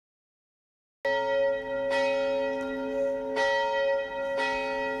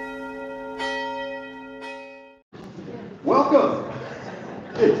welcome.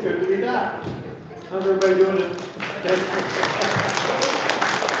 It's good to be back. How's everybody doing? It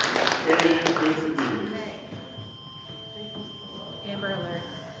is good to be. Amber alert.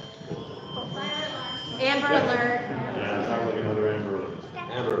 Amber alert. Yeah, it sounds like another Amber alert.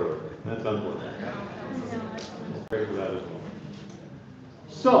 Amber alert. That's unfortunate. Pray for that as well.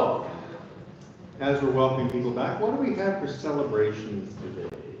 So, as we're welcoming people back, what do we have for celebrations today?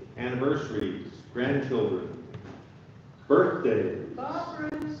 Anniversaries, grandchildren, birthdays.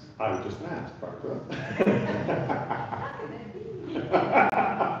 Conference. I was just going to ask, Barbara.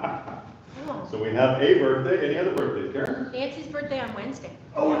 So we have a birthday. Any other birthdays, Karen? Nancy's birthday on Wednesday.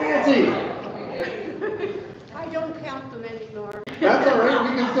 Oh, Nancy! I don't count them anymore. That's all right.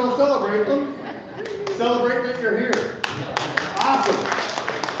 We can still celebrate them. Celebrate that you're here. Awesome.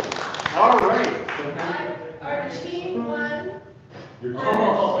 All right. Our team won. Your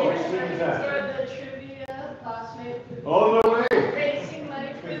For which team is that? the trivia last night. Oh, no way. Racing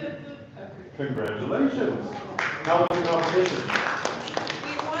money for the food cover. Congratulations. How was the competition?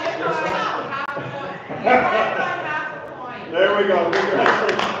 We won by half a point. We won by half a point. There we go.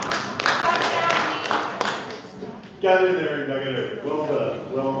 Congratulations. Got in there, got in there. Well done,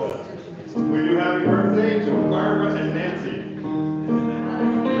 well done. We do happy birthday to Barbara and Nancy.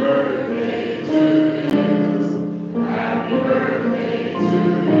 Birthday to you. Happy birthday to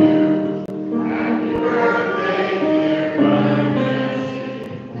you. Happy birthday, dear Barbara and Nancy.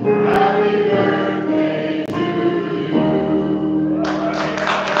 Happy birthday to you.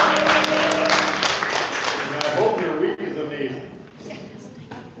 And I hope your week is amazing.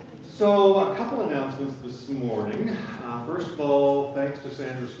 So, a couple announcements this morning. First of all, thanks to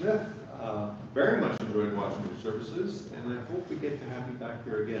Sandra Smith. Very much enjoyed watching your services, and I hope we get to have you back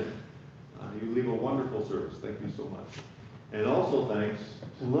here again. You leave a wonderful service. Thank you so much. And also thanks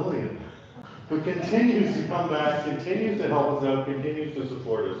to Liliane, who continues to come back, continues to help us out, continues to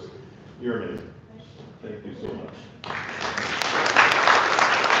support us. You're amazing. Thank you so much.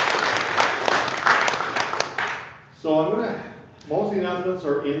 So most of the announcements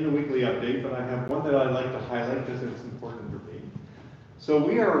are in the weekly update, but I have one that I'd like to highlight because it's important for me. So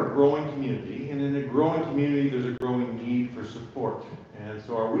we are a growing community, and in a growing community, there's a growing need for support. And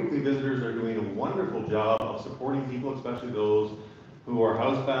so our weekly visitors are doing a wonderful job of supporting people, especially those who are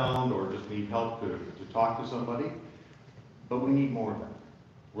housebound or just need help to talk to somebody. But we need more of that.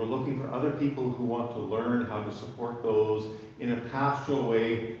 We're looking for other people who want to learn how to support those in a pastoral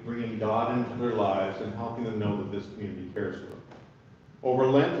way, bringing God into their lives and helping them know that this community cares for them. Over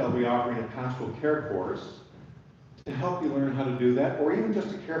Lent, I'll be offering a pastoral care course to help you learn how to do that, or even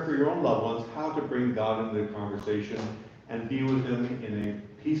just to care for your own loved ones, how to bring God into the conversation and be with them in a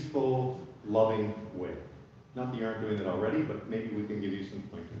peaceful, loving way. Not that you aren't doing that already, but maybe we can give you some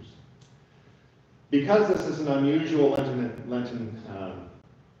pointers. Because this is an unusual Lenten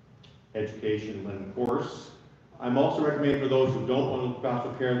education Lenten course, I'm also recommending for those who don't want to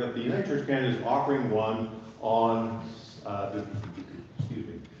pastoral care that the United Church Canada is offering one on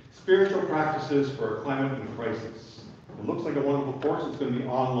spiritual practices for a climate in crisis. It looks like a wonderful course. It's going to be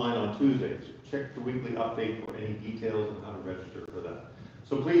online on Tuesdays. Check the weekly update for any details on how to register for that.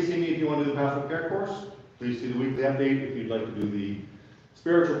 So please see me if you want to do the pastoral care course. Please see the weekly update if you'd like to do the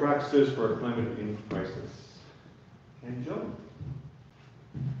spiritual practices for a climate in crisis. And Joan.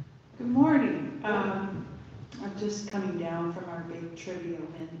 Good morning. I'm just coming down from our big trivia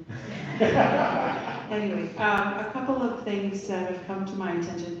win. Anyway, a couple of things that have come to my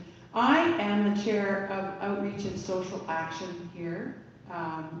attention. I am the chair of Outreach and Social Action here.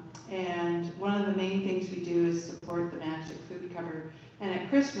 And one of the main things we do is support the Manotick food cupboard. And at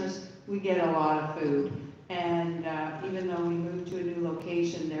Christmas, we get a lot of food. And even though we moved to a new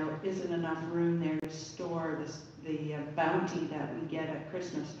location, there isn't enough room there to store the bounty that we get at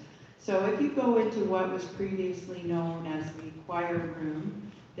Christmas. So if you go into what was previously known as the choir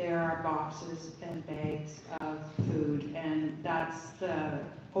room, there are boxes and bags of food, and that's the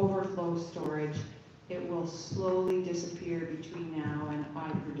overflow storage. It will slowly disappear between now and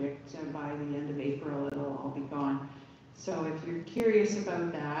I predict by the end of April it'll all be gone. So if you're curious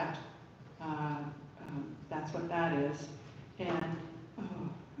about that, that's what that is. And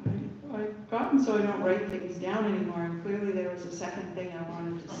I've gotten so I don't write things down anymore, and clearly there was a second thing I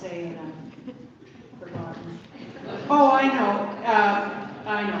wanted to say and I've forgotten. Oh, I know.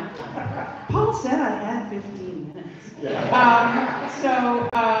 Paul said I had 15 minutes.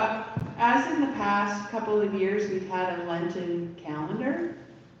 As in the past couple of years, we've had a Lenten calendar,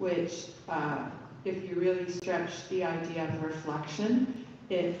 which, if you really stretch the idea of reflection,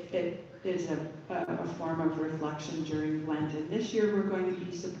 it is a form of reflection during Lent. And this year we're going to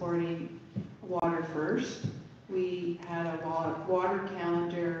be supporting Water First, we had a water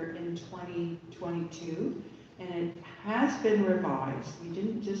calendar in 2022, and it has been revised. We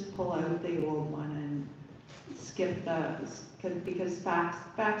didn't just pull out the old one and skip because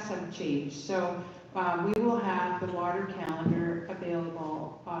facts have changed. So we will have the water calendar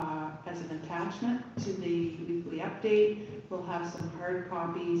available as an attachment to the weekly update. We'll have some hard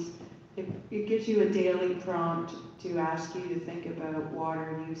copies. It gives you a daily prompt to ask you to think about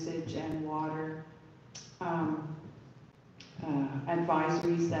water usage and water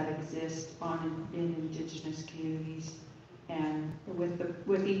advisories that exist in Indigenous communities. And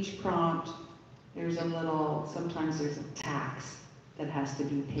with each prompt, there's sometimes there's a tax that has to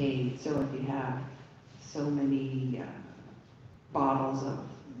be paid. So if you have so many bottles of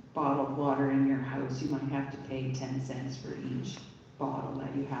bottled water in your house, you might have to pay 10 cents for each bottle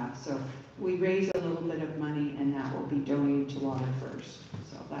that you have. So we raise a little bit of money, and that will be donated to Water First.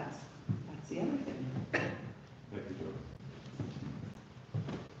 So that's the other thing. Thank you, Joe.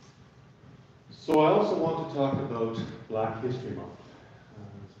 So I also want to talk about Black History Month.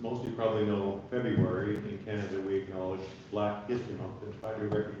 As most of you probably know, February in Canada we acknowledge Black History Month and try to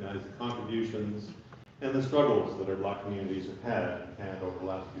recognize the contributions and the struggles that our Black communities have had in Canada over the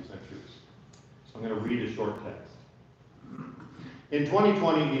last few centuries. So I'm going to read a short text. In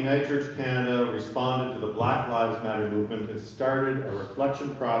 2020, the United Church of Canada responded to the Black Lives Matter movement and started a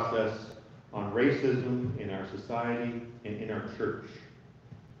reflection process on racism in our society and in our church.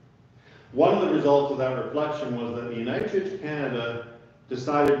 One of the results of that reflection was that the United Church of Canada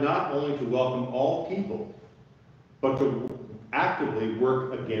decided not only to welcome all people, but to actively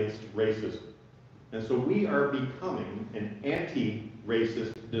work against racism. And so we are becoming an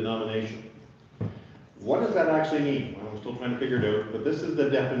anti-racist denomination. What does that actually mean? Well, I'm still trying to figure it out, but this is the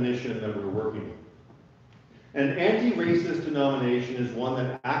definition that we're working with. An anti-racist denomination is one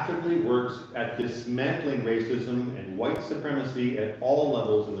that actively works at dismantling racism and white supremacy at all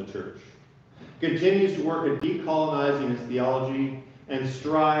levels in the church, continues to work at decolonizing its theology, and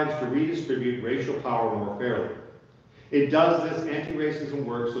strives to redistribute racial power more fairly. It does this anti-racism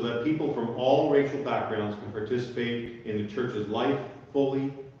work so that people from all racial backgrounds can participate in the church's life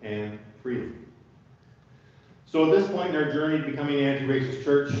fully and freely. So at this point in our journey to becoming an anti-racist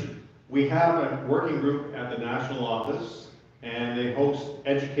church, we have a working group at the national office, and they host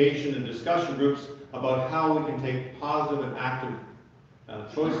education and discussion groups about how we can take positive and active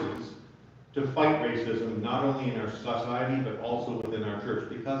choices to fight racism, not only in our society, but also within our church,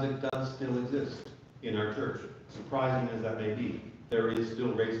 because it does still exist in our church. Surprising as that may be, there is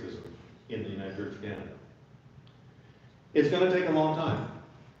still racism in the United Church of Canada. It's going to take a long time,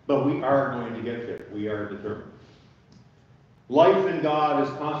 but we are going to get there. We are determined. Life in God is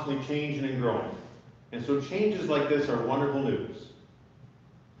constantly changing and growing. And so changes like this are wonderful news,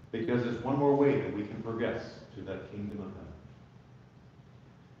 because it's one more way that we can progress to that kingdom of heaven.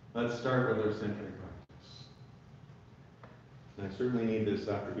 Let's start with our centering practice. And I certainly need this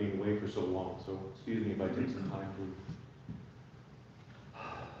after being away for so long, so excuse me if I take some time to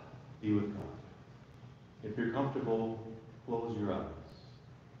be with God. If you're comfortable, close your eyes.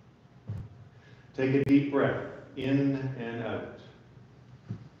 Take a deep breath in and out,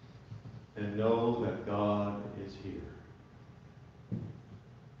 and know that God is here.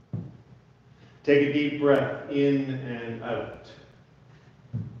 Take a deep breath in and out,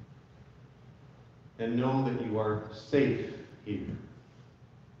 and know that you are safe here.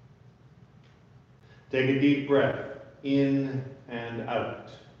 Take a deep breath in and out,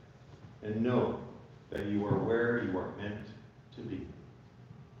 and know that you are where you are meant to be.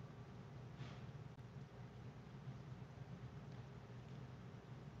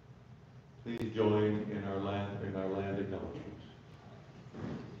 Please join in our land acknowledgement.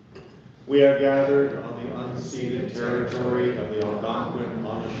 We are gathered on the unceded territory of the Algonquin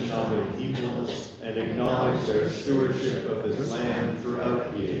Anishinaabe peoples and acknowledge their stewardship of this land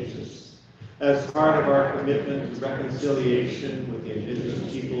throughout the ages. As part of our commitment to reconciliation with the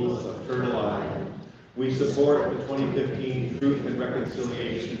Indigenous peoples of Turtle Island, we support the 2015 Truth and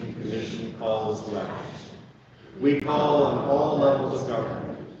Reconciliation Commission calls to action. We call on all levels of government,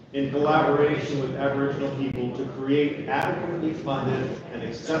 in collaboration with Aboriginal people, to create adequately funded and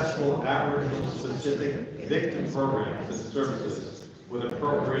accessible Aboriginal-specific victim programs and services with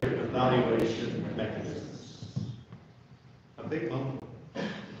appropriate evaluation mechanisms. A big moment,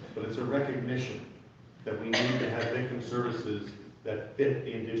 but it's a recognition that we need to have victim services that fit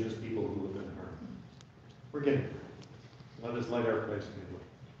the Indigenous people who have been harmed. We're getting there. Let us light our Christ candle.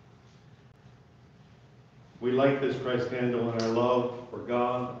 We light this Christ candle in our love for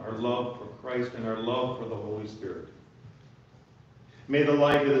God, our love for Christ, and our love for the Holy Spirit. May the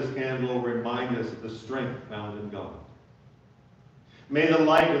light of this candle remind us of the strength found in God. May the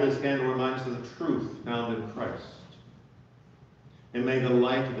light of this candle remind us of the truth found in Christ. And may the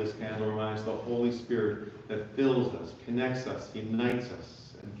light of this candle remind us of the Holy Spirit that fills us, connects us, unites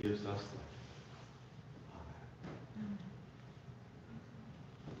us, and gives us life.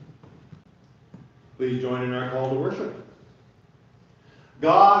 Please join in our call to worship.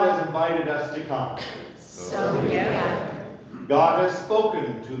 God has invited us to come. So we gather. God has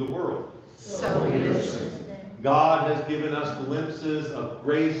spoken to the world. So we listen. God has given us glimpses of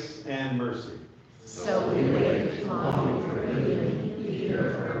grace and mercy. So we wait long for healing,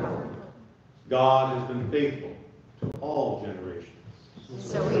 eager for hope. God has been faithful to all generations.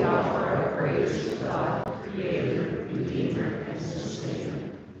 So we offer our praise to God, Creator, Redeemer, and Sustainer.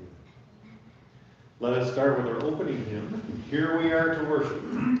 Let us start with our opening hymn, Here We Are to Worship.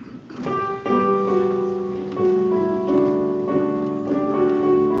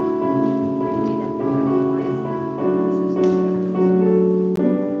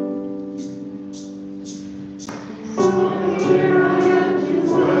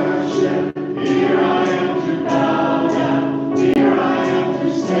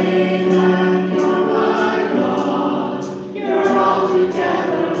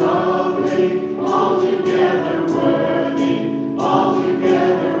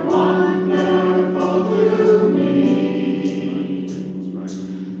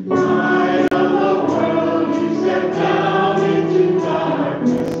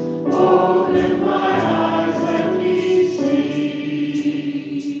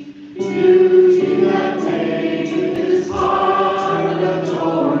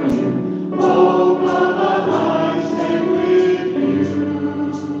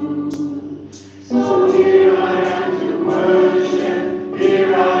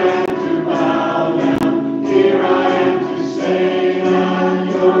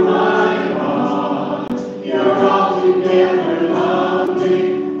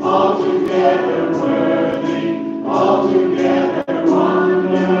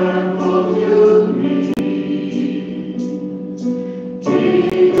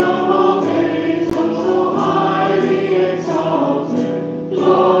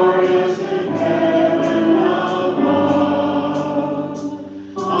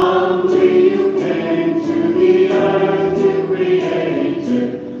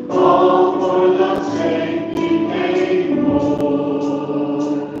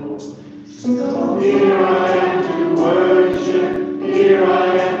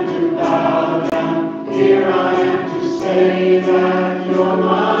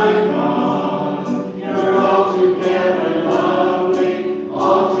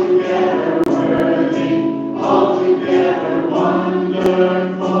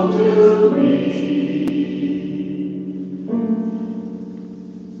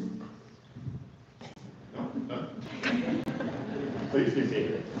 Please be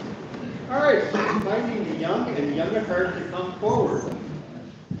seated. All right, so inviting the young and young at heart to come forward.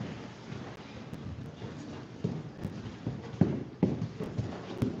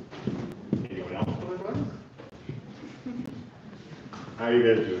 Anyone else want to join? How are you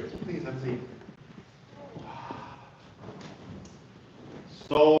guys doing? Please, let's see.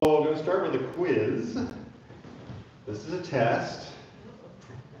 So, I'm going to start with a quiz. This is a test.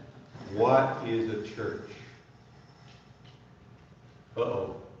 What is a church?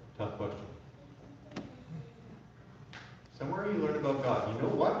 Uh-oh, tough question. Somewhere you learn about God. You know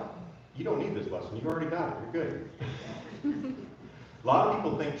what? You don't need this lesson. You've already got it. You're good. A lot of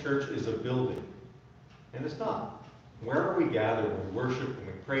people think church is a building, and it's not. Wherever we gather, when we worship, when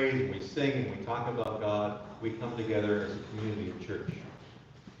we praise, when we sing, and we talk about God, we come together as a community of church.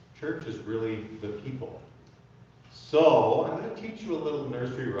 Church is really the people. So, I'm going to teach you a little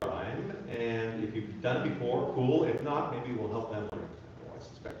nursery rhyme, and if you've done it before, cool. If not, maybe we'll help them learn. Well, I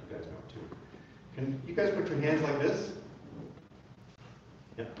suspect you guys know too. Can you guys put your hands like this?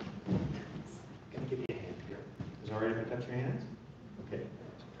 Yeah. I'm going to give you a hand here. Is it all right if I touch your hands? Okay.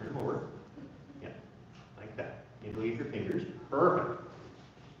 Turn them over. Yeah. Like that. You leave your fingers. Perfect.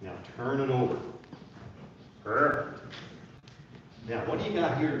 Now turn it over. Perfect. Now, what do you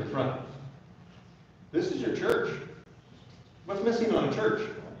got here in the front? This is your church. What's missing on a church?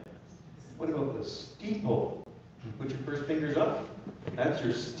 What about the steeple? You put your first fingers up. That's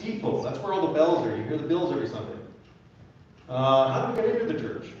your steeple. That's where all the bells are. You hear the bells every Sunday. How do we get into the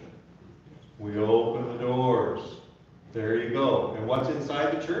church? We open the doors. There you go. And what's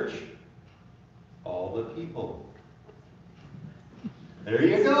inside the church? All the people. There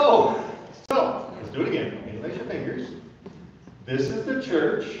you go. So, let's do it again. Place your fingers. This is the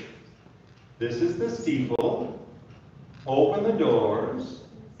church. This is the steeple. Open the doors,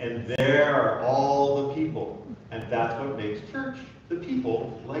 and there are all the people. And that's what makes church, the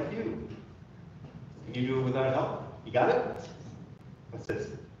people like you. Can you do it without help? You got it? What's this?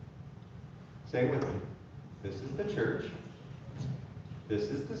 Say it with me. This is the church. This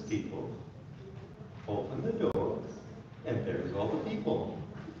is the steeple. Open the doors, and there's all the people.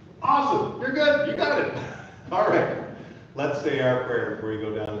 Awesome! You're good. You got it. All right. Let's say our prayer before we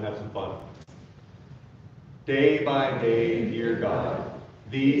go down and have some fun. Day by day, dear God,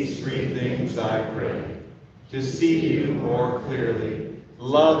 these three things I pray. To see you more clearly,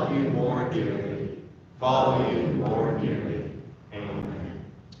 love you more dearly, follow you more dearly. Amen.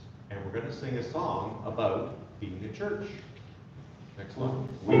 And we're going to sing a song about being a church. Next one.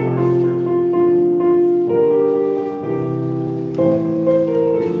 We are the church.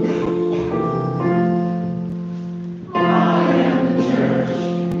 I am the church,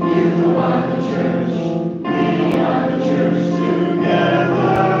 you are the church, we are the church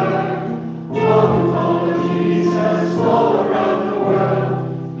together. One follow Jesus all around the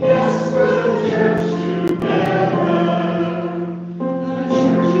world, yes, we're the church together. The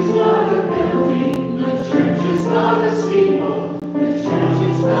church is not a building, the church is not a steeple, the church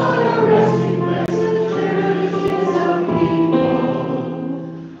is not a resting place, the church is a people.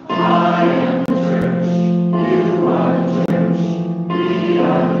 I am the church, you are the church, we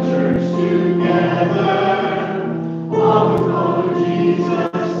are the church together. One follow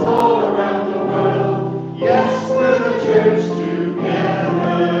Jesus all around the world, yes, we're the church together.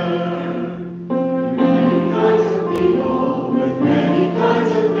 Many kinds of people with many kinds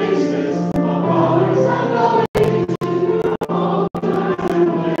of faces, of colors and of ages, of all times and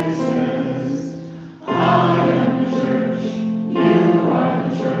places. I am the church, you are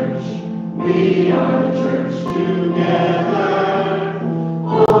the church, we are the church together.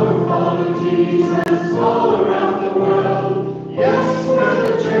 All who follow Jesus all around the world, yes, we're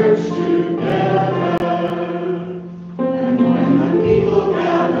the church together. And when the people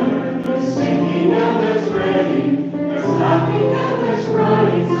gather, there's singing and there's praying, there's laughing and there's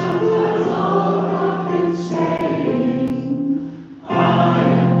crying, sometimes all up and saying, I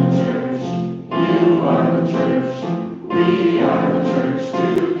am the church, you are the church, we are the church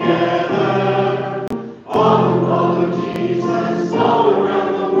together. All who follow Jesus all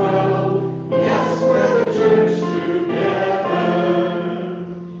around the world, yes, we're the church together.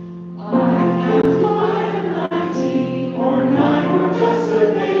 I am 90 or 9 or just a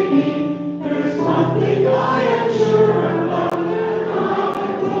baby. There's one thing I am sure about, that I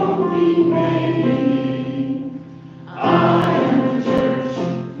won't be maybe. I am the church,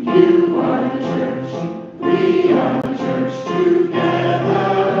 you are the church, we are the church together.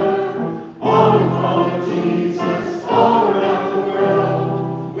 All who follow Jesus all around the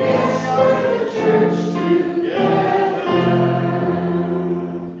world, we are the church together.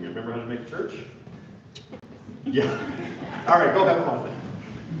 You remember how to make church? Yeah. All right, go have fun.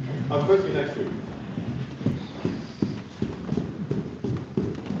 I'll quiz you next week.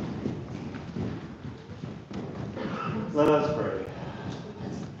 Let us pray.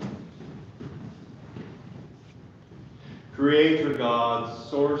 Creator God,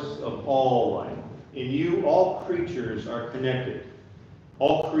 source of all life, in you all creatures are connected,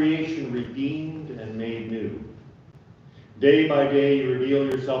 all creation redeemed and made new. Day by day you reveal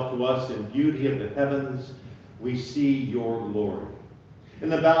yourself to us in beauty of the heavens. We see your glory. In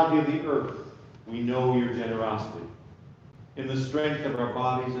the bounty of the earth, we know your generosity. In the strength of our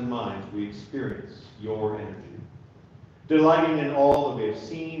bodies and minds, we experience your energy. Delighting in all that we have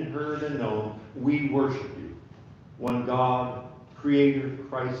seen, heard, and known, we worship you. One God, Creator,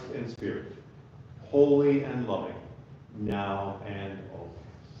 Christ, and Spirit, holy and loving, now and always.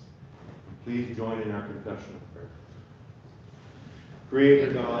 Please join in our confession of prayer.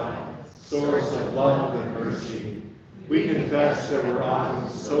 Creator God, source of love and mercy, we confess that we're often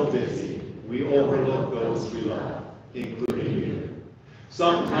so busy, we overlook those we love, including you.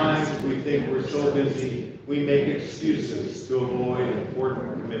 Sometimes we think we're so busy, we make excuses to avoid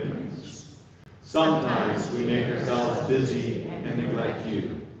important commitments. Sometimes we make ourselves busy and neglect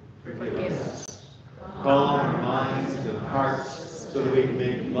you. Forgive us. Calm our minds and hearts so that we can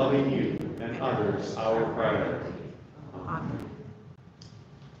make loving you and others our priority. Amen.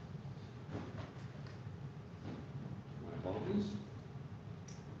 My apologies.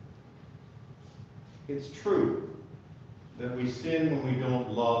 It's true that we sin when we don't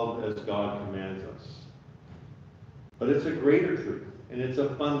love as God commands us. But it's a greater truth, and it's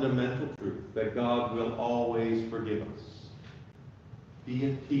a fundamental truth, that God will always forgive us. Be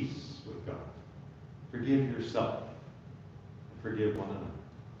at peace with God. Forgive yourself. And forgive one another.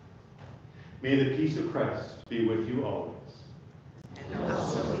 May the peace of Christ be with you always. And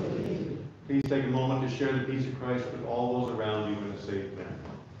also with you. Please take a moment to share the peace of Christ with all those around you in a safe manner.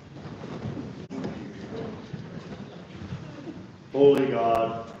 Holy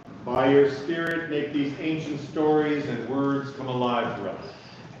God, by your Spirit, make these ancient stories and words come alive for us.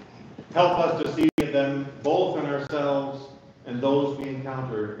 Help us to see them both in ourselves and those we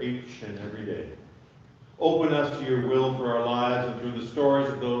encounter each and every day. Open us to your will for our lives and through the stories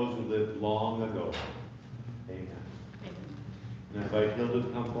of those who lived long ago. Amen. And I invite Hilda to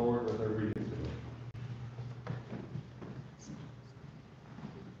come forward with our reading today.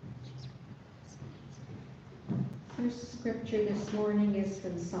 First scripture this morning is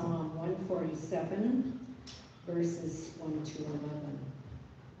from Psalm 147, verses 1 to 11.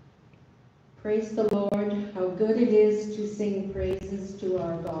 Praise the Lord, how good it is to sing praises to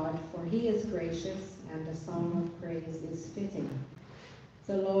our God, for he is gracious, and a song of praise is fitting.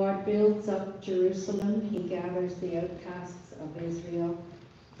 The Lord builds up Jerusalem, he gathers the outcasts of Israel,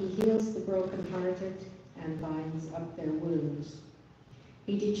 he heals the brokenhearted and binds up their wounds.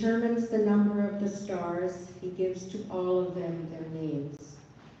 He determines the number of the stars, he gives to all of them their names.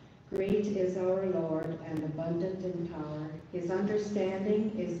 Great is our Lord and abundant in power, his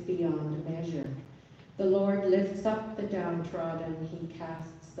understanding is beyond measure. The Lord lifts up the downtrodden, he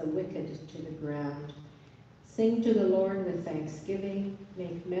casts the wicked to the ground. Sing to the Lord with thanksgiving,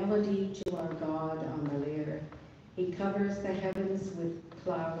 make melody to our God on the lyre. He covers the heavens with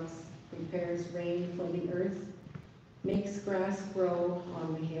clouds, prepares rain for the earth, makes grass grow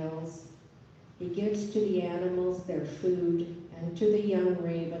on the hills. He gives to the animals their food, and to the young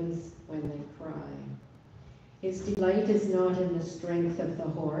ravens when they cry. His delight is not in the strength of the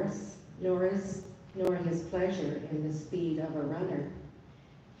horse, nor his pleasure in the speed of a runner.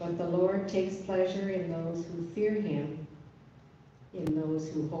 But the Lord takes pleasure in those who fear him, in those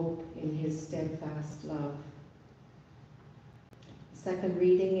who hope in his steadfast love. The second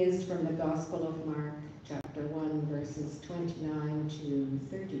reading is from the Gospel of Mark, chapter 1, verses 29 to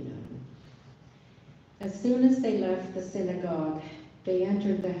 39. As soon as they left the synagogue, they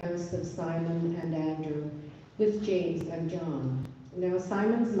entered the house of Simon and Andrew with James and John. Now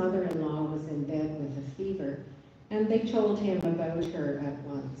Simon's mother-in-law was in bed with a fever, and they told him about her at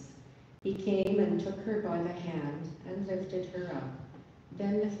once. He came and took her by the hand and lifted her up.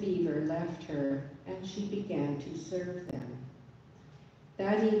 Then the fever left her, and she began to serve them.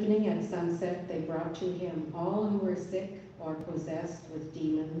 That evening at sunset they brought to him all who were sick or possessed with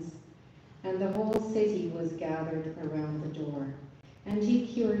demons, and the whole city was gathered around the door. And he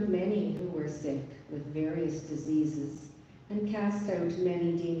cured many who were sick with various diseases, and cast out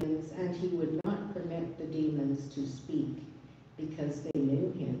many demons, and he would not permit the demons to speak, because they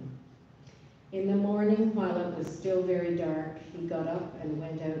knew him. In the morning, while it was still very dark, he got up and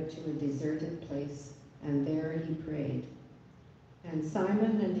went out to a deserted place, and there he prayed. And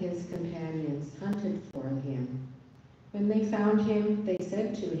Simon and his companions hunted for him. When they found him, they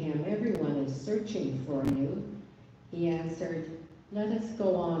said to him, "Everyone is searching for you." He answered, "Let us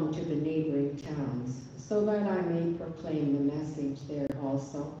go on to the neighboring towns, so that I may proclaim the message there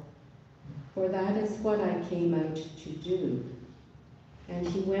also. For that is what I came out to do." And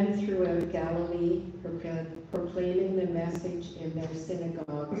he went throughout Galilee, proclaiming the message in their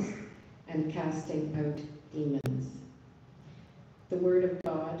synagogues and casting out demons. The word of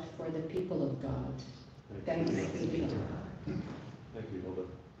God for the people of God. Thanks be to God. Thank you, Hilda.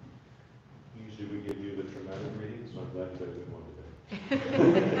 Usually we give you the traumatic reading, so I'm glad you got a good one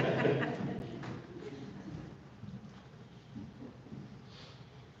today.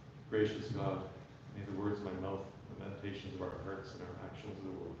 Gracious God, may the words of my mouth, the meditations of our hearts, and our actions of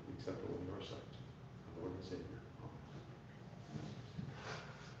the world be acceptable in your sight, our Lord and Savior.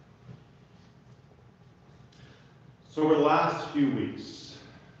 So over the last few weeks,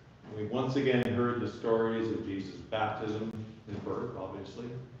 we once again heard the stories of Jesus' baptism, his birth, obviously,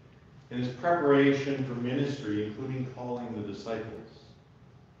 and his preparation for ministry, including calling the disciples.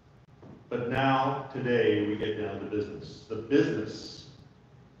 But now, today, we get down to business. The business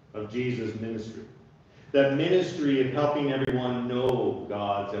of Jesus' ministry. That ministry of helping everyone know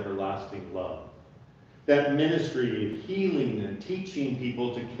God's everlasting love. That ministry of healing and teaching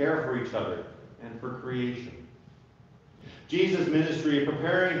people to care for each other and for creation. Jesus' ministry of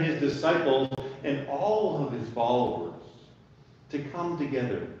preparing his disciples and all of his followers to come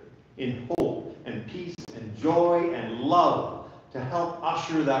together in hope and peace and joy and love to help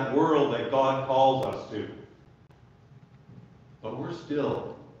usher that world that God calls us to. But we're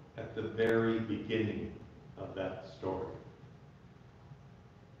still at the very beginning of that story.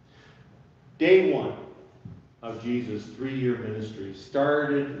 Day one, of Jesus' 3-year ministry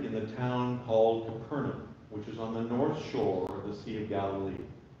started in the town called Capernaum, which is on the north shore of the Sea of Galilee.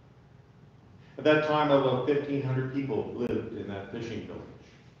 At that time, about 1,500 people lived in that fishing village.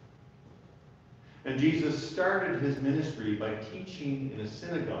 And Jesus started his ministry by teaching in a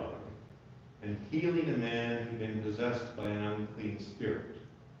synagogue and healing a man who'd been possessed by an unclean spirit.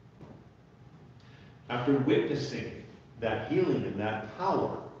 After witnessing that healing and that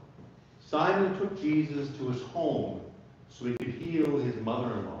power, Simon took Jesus to his home so he could heal his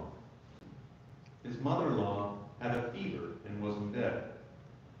mother-in-law. His mother-in-law had a fever and was in bed.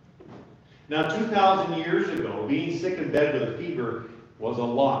 Now, 2,000 years ago, being sick in bed with a fever was a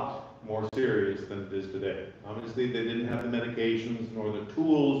lot more serious than it is today. Obviously, they didn't have the medications nor the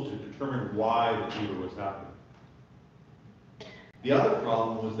tools to determine why the fever was happening. The other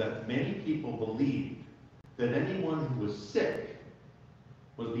problem was that many people believed that anyone who was sick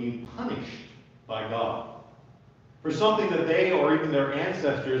was being punished by God for something that they or even their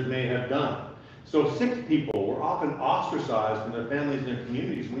ancestors may have done. So sick people were often ostracized from their families and their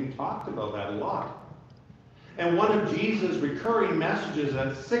communities, and we've talked about that a lot. And one of Jesus' recurring messages is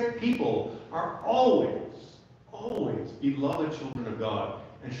that sick people are always beloved children of God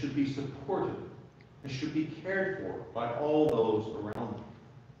and should be supported and should be cared for by all those around them.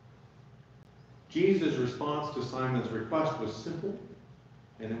 Jesus' response to Simon's request was simple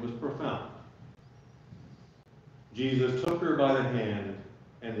and it was profound. Jesus took her by the hand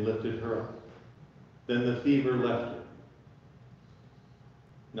and lifted her up. Then the fever left her.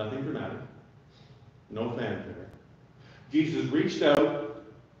 Nothing dramatic. No fanfare. Jesus reached out,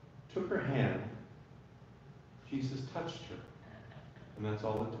 took her hand. Jesus touched her. And that's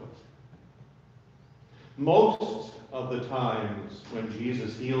all it took. Most of the times when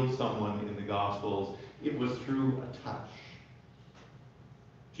Jesus healed someone in the Gospels, it was through a touch.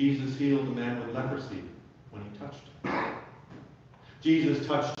 Jesus healed a man with leprosy when he touched him. Jesus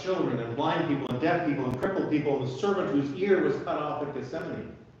touched children and blind people and deaf people and crippled people and the servant whose ear was cut off at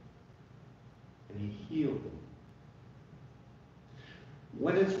Gethsemane. And he healed them.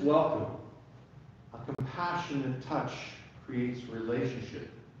 When it's welcome, a compassionate touch creates relationship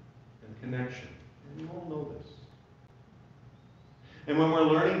and connection. And you all know this. And when we're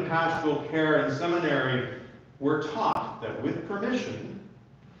learning pastoral care in seminary, we're taught that with permission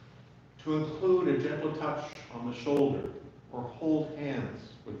to include a gentle touch on the shoulder or hold hands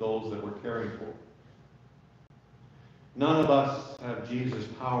with those that we're caring for. None of us have Jesus'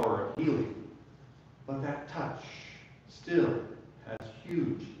 power of healing, but that touch still has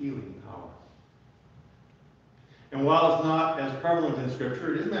huge healing power. And while it's not as prevalent in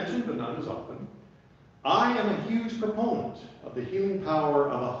Scripture, it is mentioned, but not as often, I am a huge proponent of the healing power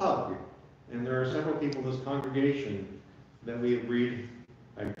of a hug. And there are several people in this congregation that we agreed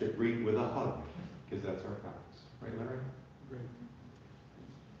to greet with a hug, because that's our practice. Right, Larry? Great.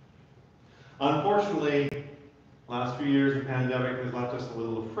 Unfortunately, last few years of pandemic has left us a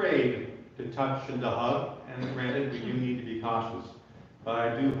little afraid to touch and to hug, and granted, we do need to be cautious. But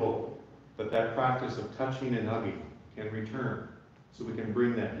I do hope that that practice of touching and hugging can return so we can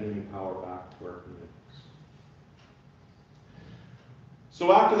bring that healing power back to our communities.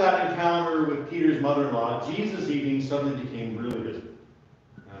 So after that encounter with Peter's mother-in-law, Jesus' evening suddenly became really busy.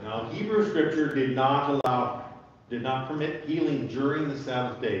 Now, Hebrew Scripture did not permit healing during the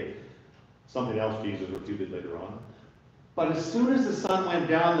Sabbath day. Something else Jesus refuted later on. But as soon as the sun went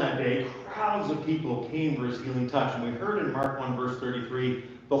down that day, crowds of people came for his healing touch. And we heard in Mark 1, verse 33,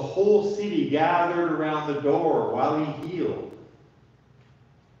 the whole city gathered around the door while he healed.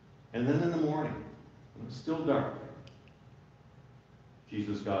 And then in the morning, when it was still dark,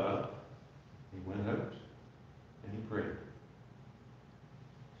 Jesus got up, he went out, and he prayed.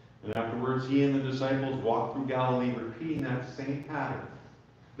 And afterwards, he and the disciples walked through Galilee, repeating that same pattern.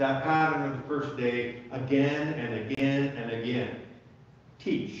 That pattern of the first day, again and again and again.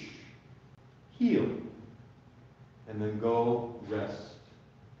 Teach, heal, and then go rest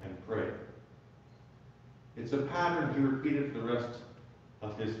and pray. It's a pattern he repeated for the rest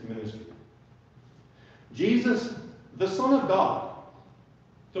of his ministry. Jesus, the Son of God,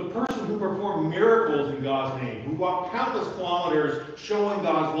 the person who performed miracles in God's name, who walked countless kilometers showing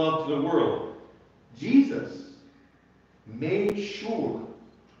God's love to the world, Jesus made sure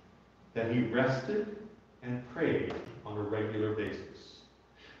that he rested and prayed on a regular basis.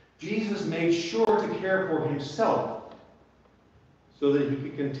 Jesus made sure to care for himself so that he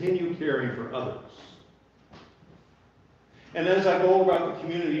could continue caring for others. And as I go around the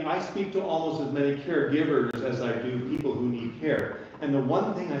community, I speak to almost as many caregivers as I do people who need care. And the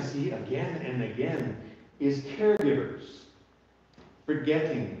one thing I see again and again is caregivers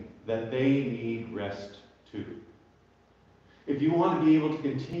forgetting that they need rest too. If you want to be able to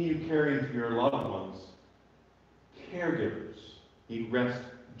continue caring for your loved ones, caregivers need rest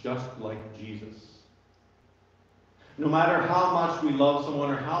just like Jesus. No matter how much we love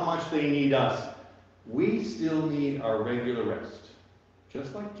someone or how much they need us, we still need our regular rest,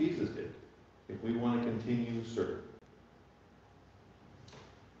 just like Jesus did, if we want to continue serving.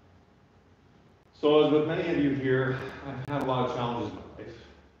 So as with many of you here, I've had a lot of challenges in my life.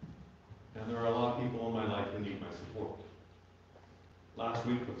 And there are a lot of people in my life who need my support. Last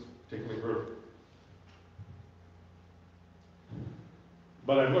week was particularly brutal.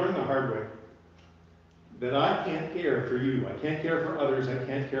 But I've learned the hard way that I can't care for you. I can't care for others. I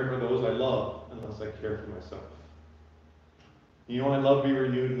can't care for those I love unless I care for myself. You know, I love being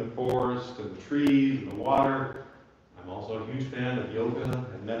renewed in the forest and the trees and the water. I'm also a huge fan of yoga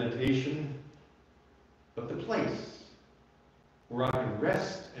and meditation. But the place where I can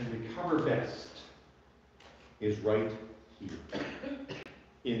rest and recover best is right here,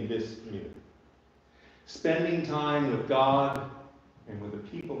 in this community. Spending time with God and with the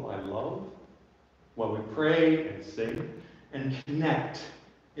people I love while we pray and sing and connect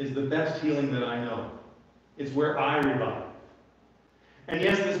is the best healing that I know. It's where I revive. And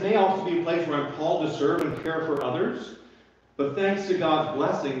yes, this may also be a place where I'm called to serve and care for others, but thanks to God's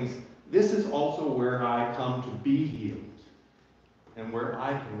blessings, this is also where I come to be healed and where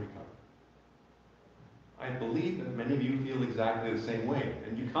I can recover. I believe that many of you feel exactly the same way,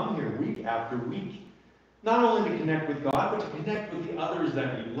 and you come here week after week, not only to connect with God, but to connect with the others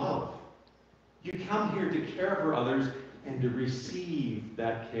that you love. You come here to care for others and to receive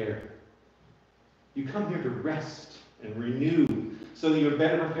that care. You come here to rest and renew so that you're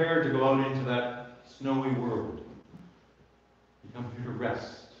better prepared to go out into that snowy world. You come here to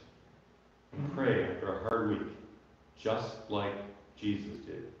rest and pray after a hard week, just like Jesus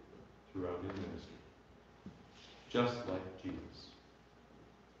did throughout his ministry. Just like Jesus.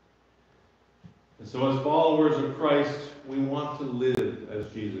 And so as followers of Christ, we want to live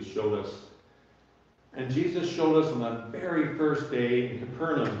as Jesus showed us. And Jesus showed us on that very first day in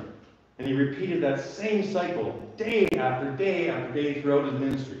Capernaum, and he repeated that same cycle day after day after day throughout his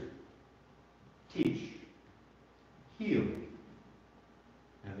ministry. Teach, heal,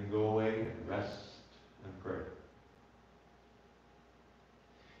 and then go away and rest and pray.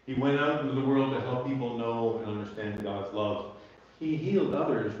 He went out into the world to help people know and understand God's love. He healed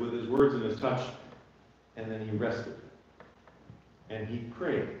others with his words and his touch, and then he rested. And he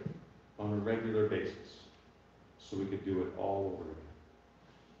prayed on a regular basis so we could do it all over again.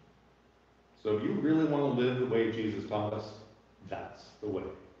 So if you really want to live the way Jesus taught us, that's the way.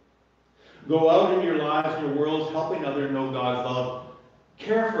 Go out in your lives, in your worlds, helping others know God's love.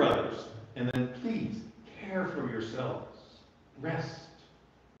 Care for others. And then please, care for yourselves. Rest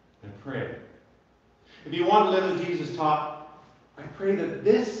and pray. If you want to live as Jesus taught, I pray that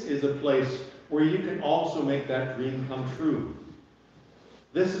this is a place where you can also make that dream come true.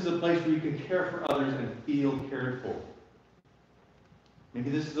 This is a place where you can care for others and feel cared for. Maybe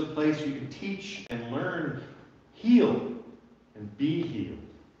this is a place you can teach and learn, heal and be healed.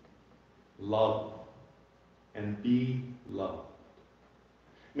 Love and be loved.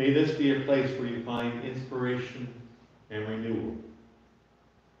 May this be a place where you find inspiration and renewal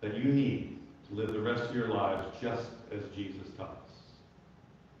that you need to live the rest of your lives just as Jesus taught us.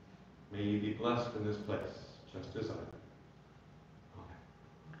 May you be blessed in this place, just as I am.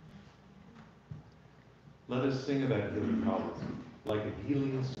 Let us sing about healing power, like a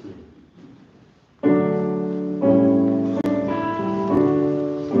healing stream.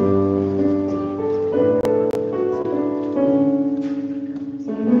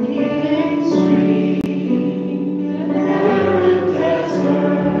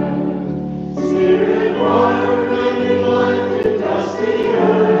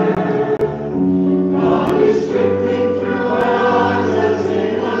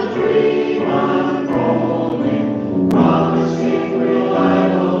 Promise,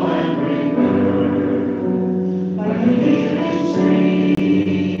 reliable, and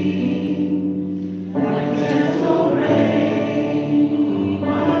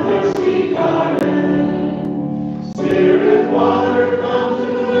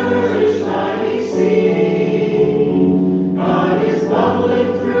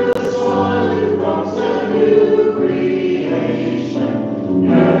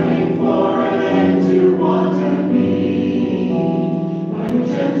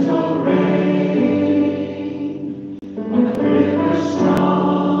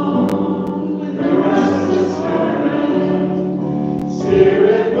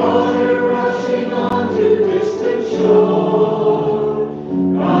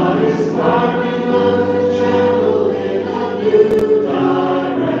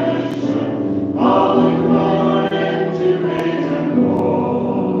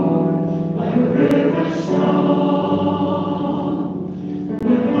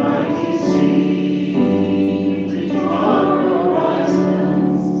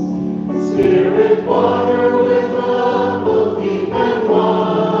with water, with love, both deep and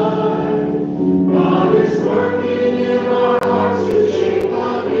wide. God is working in our hearts to shape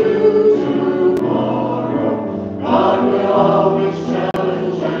a new tomorrow. God will always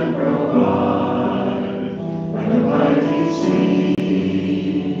challenge and provide. Like a mighty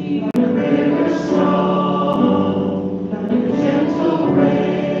sea, like a river strong, like a gentle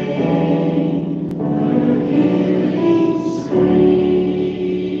rain, like a healing stream.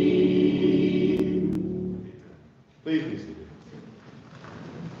 Please be seated.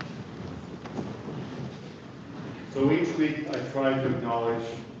 So each week I try to acknowledge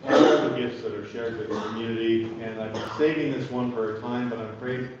all the gifts that are shared with the community, and I've been saving this one for a time, but I'm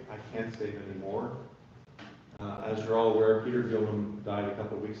afraid I can't save any more. As you're all aware, Peter Gilman died a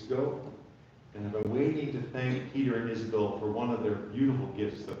couple of weeks ago, and I've been waiting to thank Peter and Isabel for one of their beautiful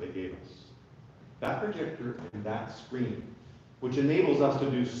gifts that they gave us. That projector and that screen, which enables us to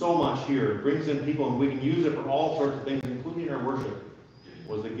do so much here. It brings in people and we can use it for all sorts of things, including our worship,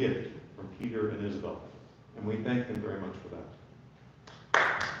 was a gift from Peter and Isabel. And we thank them very much for that.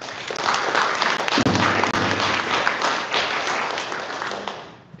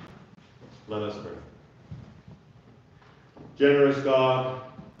 Let us pray. Generous God,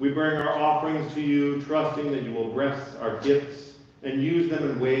 we bring our offerings to you, trusting that you will bless our gifts and use them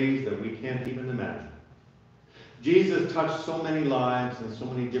in ways that we can't even imagine. Jesus touched so many lives in so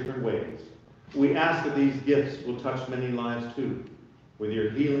many different ways. We ask that these gifts will touch many lives too, with your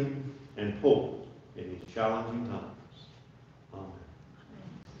healing and hope in these challenging times. Amen.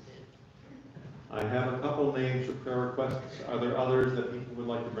 I have a couple names for prayer requests. Are there others that people would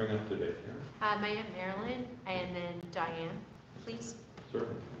like to bring up today? My Aunt Marilyn and then Diane, please.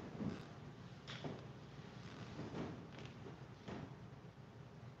 Certainly.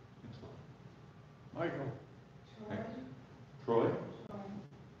 Michael. Troy?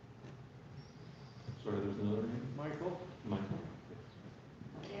 Sorry, there's another name? Michael. Michael?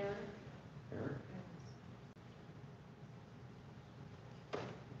 Eric. Eric?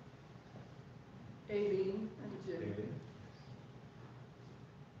 Davey and Jim. David?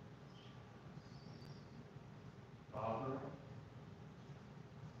 Barbara.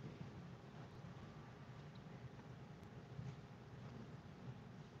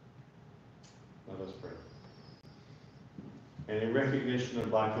 Let us pray. And in recognition of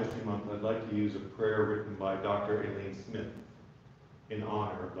Black History Month, I'd like to use a prayer written by Dr. Aileen Smith in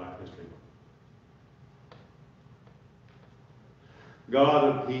honor of Black History Month. God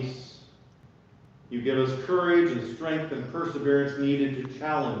of peace, you give us courage and strength and perseverance needed to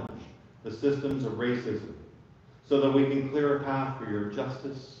challenge the systems of racism so that we can clear a path for your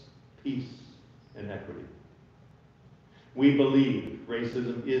justice, peace, and equity. We believe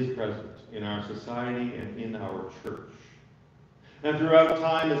racism is present in our society and in our church, and throughout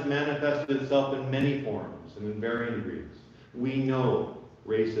time has manifested itself in many forms and in varying degrees. We know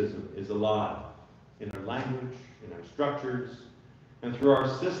racism is alive in our language, in our structures, and through our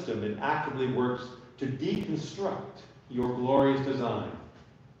system it actively works to deconstruct your glorious design,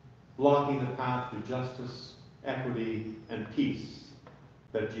 blocking the path to justice, equity, and peace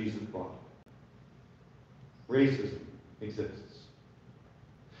that Jesus brought. Racism exists.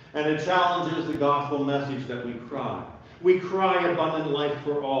 And it challenges the gospel message that we cry. We cry abundant life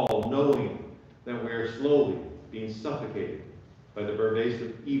for all, knowing that we are slowly being suffocated by the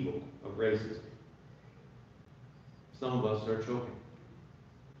pervasive evil of racism. Some of us are choking.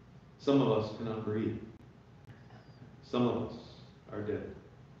 Some of us cannot breathe. Some of us are dead.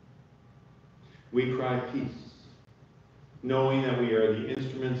 We cry peace, knowing that we are the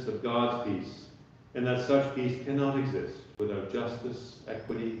instruments of God's peace, and that such peace cannot exist without justice,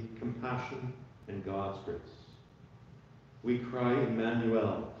 equity, compassion, and God's grace. We cry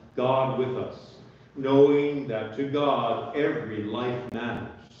Emmanuel, God with us, knowing that to God every life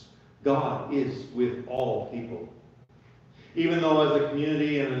matters. God is with all people. Even though as a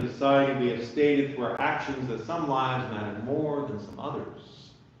community and a society we have stated through our actions that some lives matter more than some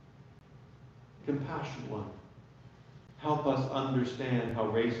others. Compassion one, help us understand how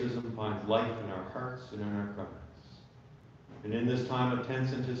racism finds life in our hearts and in our cries. And in this time of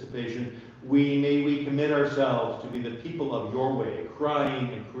tense anticipation, may we commit ourselves to be the people of your way,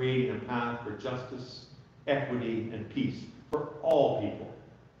 crying and creating a path for justice, equity, and peace for all people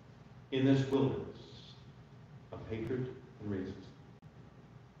in this wilderness of hatred and racism.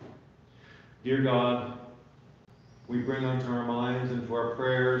 Dear God, we bring unto our minds and to our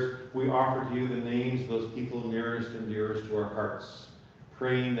prayers, we offer to you the names of those people nearest and dearest to our hearts,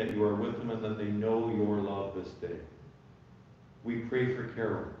 praying that you are with them and that they know your love this day. We pray for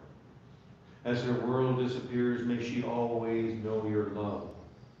Carol. As her world disappears, may she always know your love.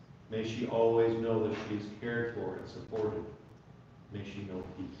 May she always know that she is cared for and supported. May she know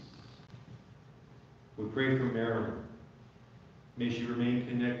peace. We pray for Marilyn. May she remain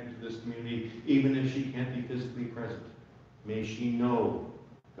connected to this community, even if she can't be physically present. May she know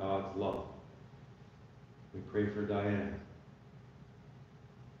God's love. We pray for Diane.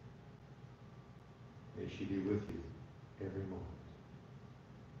 May she be with you every moment.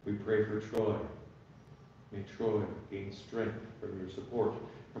 We pray for Troy. May Troy gain strength from your support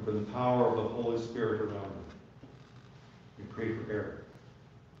and from the power of the Holy Spirit around him. We pray for Eric.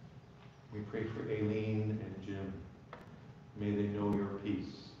 We pray for Aileen and Jim. May they know your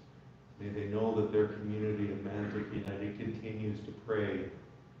peace. May they know that their community of Manotick United continues to pray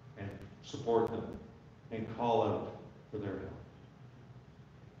and support them and call out for their help.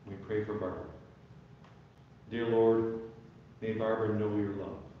 We pray for Barbara. Dear Lord, may Barbara know your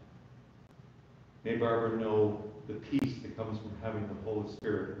love. May Barbara know the peace that comes from having the Holy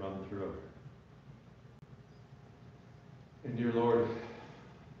Spirit run through her. And dear Lord,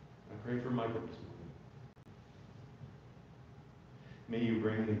 I pray for Michael this morning. May you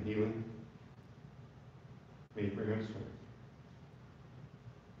bring him healing. May you bring him strength.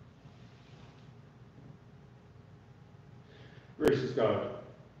 Gracious God,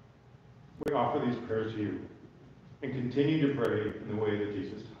 we offer these prayers to you and continue to pray in the way that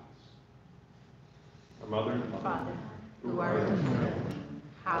Jesus taught us. Our Mother and Father, who art in heaven,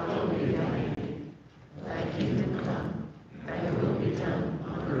 hallowed be thy name. Thy kingdom come, thy will be done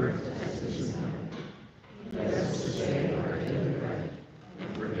on earth as it is in heaven. Give us this day our daily bread, and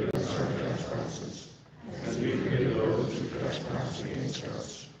forgive us our trespasses, as we forgive those who trespass against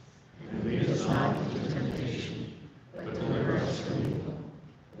us. And lead us not into temptation, but deliver us from evil.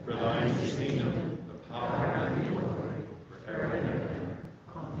 For thine is the kingdom, the power, and the glory, forever and ever.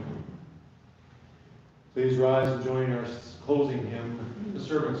 Amen. Please rise and join our closing hymn, the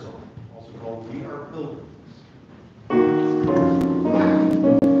servant song, also called We Are Pilgrims.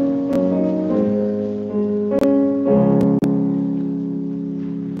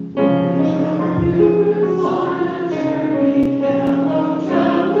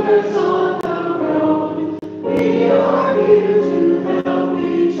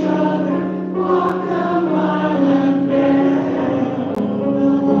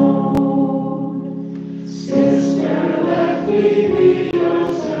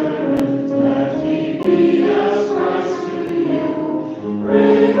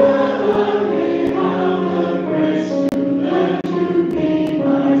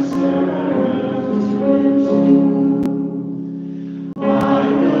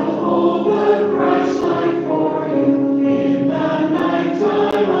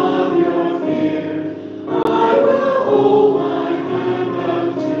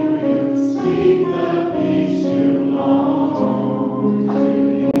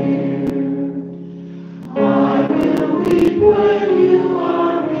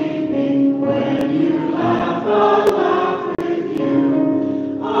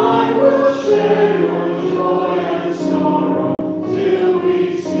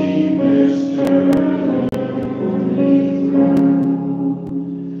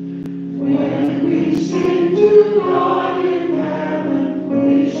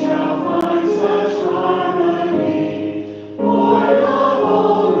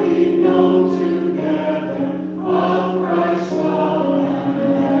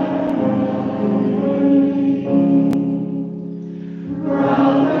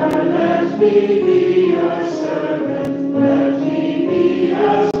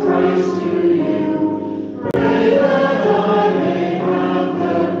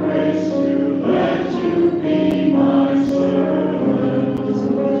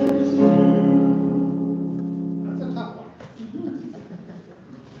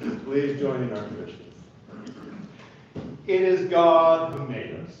 Please join in our tradition. It is God who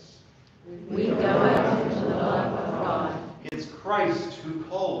made us. We go out into the love of God. It's Christ who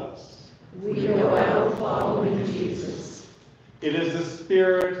called us. We go out following Jesus. It is the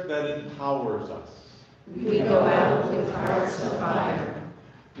Spirit that empowers us. We go out with hearts of fire.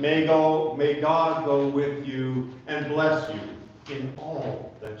 May God go with you and bless you in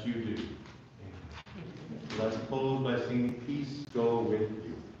all that you do. Let's close by singing Peace Go With You.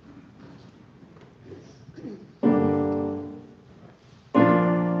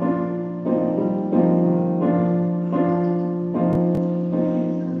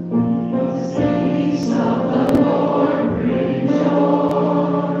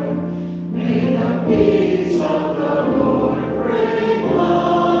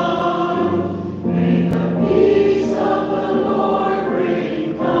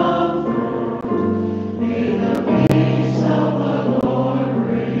 May the peace of the Lord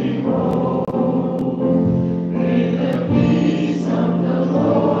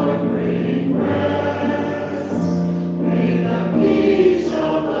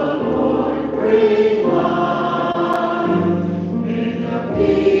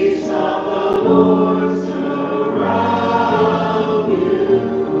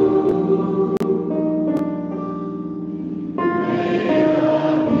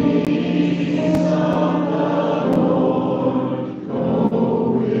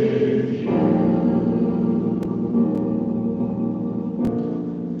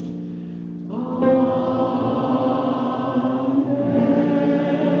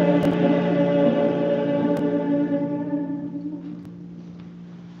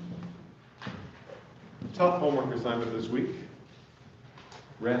tough homework assignment this week.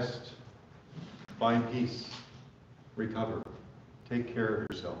 Rest, find peace, recover, take care of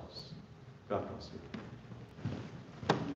yourselves. God bless you.